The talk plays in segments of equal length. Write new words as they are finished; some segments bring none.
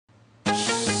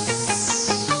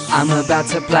I'm about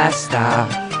to blast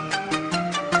off.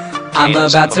 I'm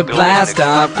about to blast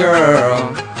off,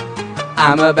 girl.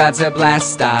 I'm about to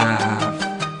blast off.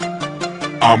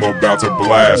 I'm about to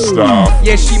blast off.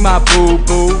 Yeah, she my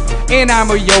boo-boo, and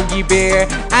I'm a Yogi Bear.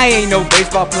 I ain't no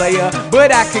baseball player,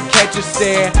 but I could catch a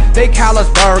stare. They call us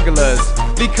burglars,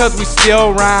 because we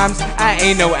steal rhymes. I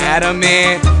ain't no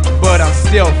Adamant, but I'm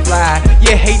still fly.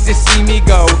 You hate to see me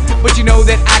go, but you know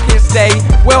that I can't stay.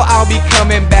 Well, I'll be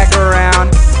coming back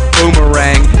around,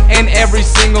 boomerang, and every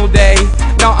single day.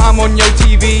 Now I'm on your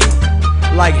TV,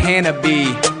 like Hanna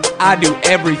B. I do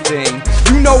everything.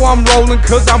 You know I'm rolling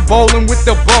cause I'm bowling with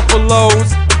the Buffaloes.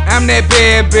 I'm that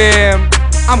Bam Bam,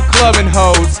 I'm clubbing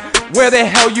hoes. Where the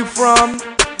hell you from?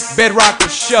 Bedrock for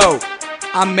show.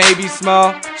 I may be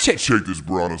small, check this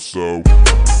brother so.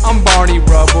 I'm Barney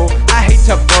Rubble, I hate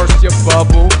to burst your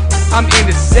bubble. I'm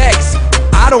into sex,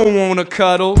 I don't wanna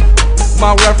cuddle.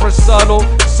 My reference subtle,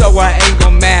 so I ain't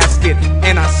gon' mask it.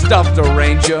 And I stuffed a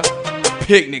ranger,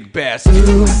 picnic basket.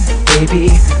 Ooh, baby,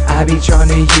 I be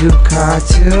tryna you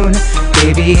cartoon.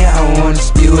 Baby, I wanna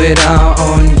spew it all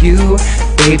on you.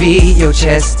 Baby, your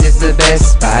chest is the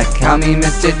best spot. Call me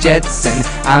Mr. Jetson.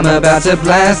 I'm about to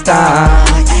blast off.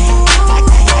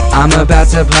 I'm about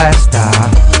to blast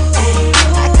off.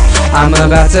 I'm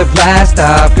about to blast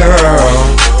off, girl.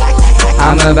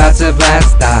 I'm about to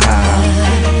blast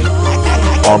off.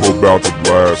 I'm about to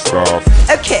blast off.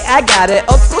 Okay, I got it.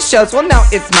 Old school shows, well now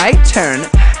it's my turn.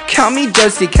 Call me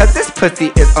Josie, cause this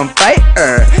pussy is on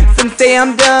fire. Some say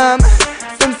I'm dumb,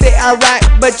 some say I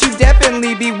rock, but you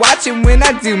definitely be watching when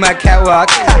I do my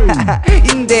catwalk.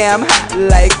 You damn hot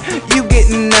like you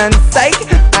getting unpsych.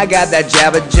 I got that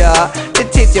Jabba jaw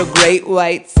that tastes your great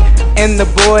whites. And the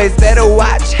boys better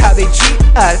watch how they treat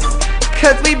us,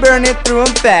 cause we burn it through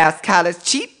them fast, call us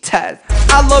cheetahs.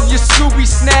 I love your Scooby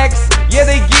snacks, yeah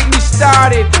they get me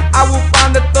started. I will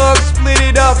find the thug, split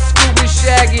it up, Scooby and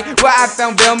Shaggy. Where I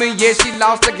found Velma, yeah she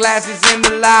lost her glasses in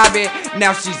the lobby.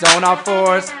 Now she's on all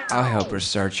fours, I'll help her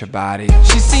search her body.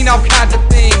 She's seen all kinds of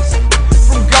things,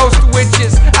 from ghost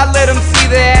witches. I let them see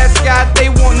the ascot they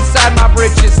want inside my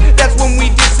britches. That's when we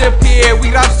disappear, we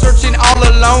got searching all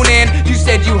alone. And you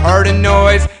said you heard a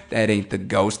noise, that ain't the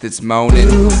ghost that's moaning.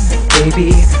 Ooh,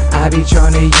 baby, I be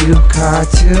tryna you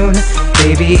cartoon.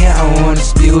 Baby, I wanna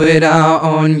spew it all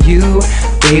on you.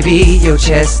 Baby, your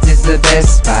chest is the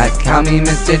best spot. Call me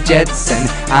Mr. Jetson.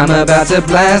 I'm about to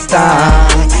blast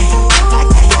off.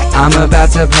 I'm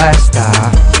about to blast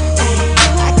off.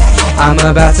 I'm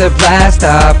about to blast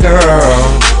off,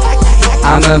 girl.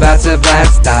 I'm about to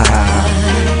blast off.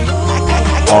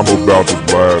 I'm about to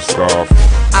blast off.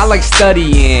 I like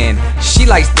studying, she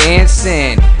likes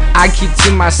dancing. I keep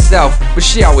to myself, but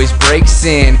she always breaks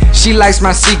in. She likes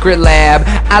my secret lab,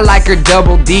 I like her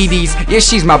double DDs. Yeah,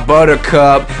 she's my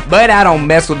buttercup, but I don't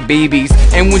mess with BBs.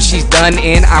 And when she's done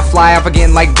in, I fly up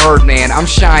again like Birdman. I'm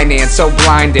shining, so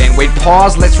blinding. Wait,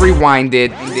 pause, let's rewind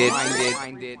it.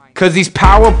 Cause these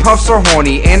power puffs are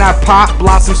horny, and I pop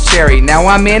Blossom's cherry. Now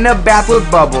I'm in a bath with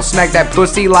bubbles, smack that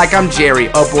pussy like I'm Jerry.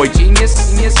 A boy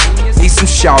genius, need some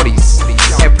shawties.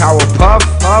 And power puff,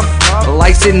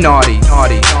 likes it naughty.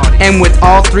 And with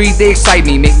all three they excite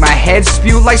me, make my head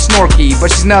spew like Snorky.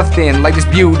 But she's nothing like this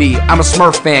beauty, I'm a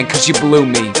Smurf fan cause she blew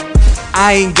me.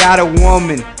 I ain't got a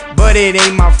woman, but it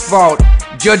ain't my fault,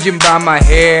 judging by my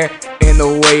hair and the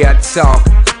way I talk.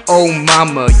 Oh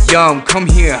mama, yum, come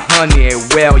here honey.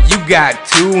 Well, you got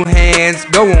two hands,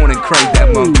 go on and crank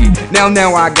that monkey. Now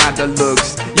I got the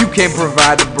looks, you can't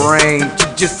provide the brain.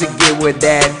 Just to get with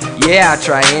that, yeah, I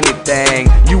try anything.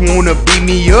 You wanna beat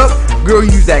me up? Girl,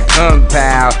 use that kung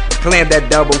pao. Clamp that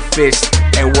double fist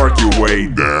and work your way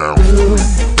down. Ooh,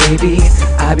 baby,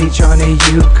 I be tryna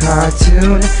you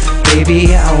cartoon.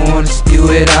 Baby, I wanna spew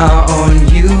it all on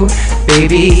you.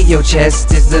 Baby, your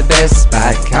chest is the best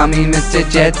spot. Call me Mr.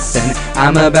 Jetson.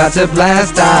 I'm about to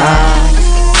blast off.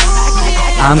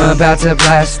 I'm about to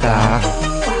blast off.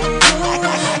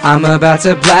 I'm about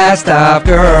to blast off,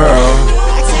 girl.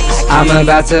 I'm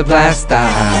about to blast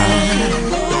off.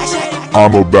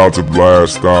 I'm about to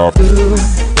blast off. Ooh,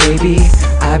 baby,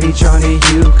 I be tryna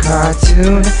you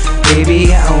cartoon.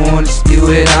 Baby, I wanna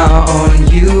spew it all on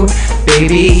you.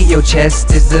 Baby, your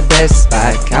chest is the best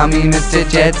spot. Call me Mr.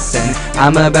 Jetson.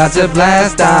 I'm about to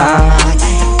blast off.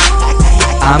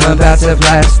 I'm about to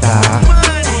blast off.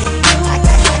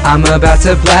 I'm about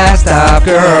to blast off,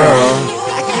 girl.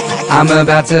 I'm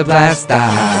about to blast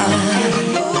off.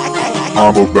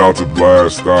 I'm about to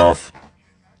blast off.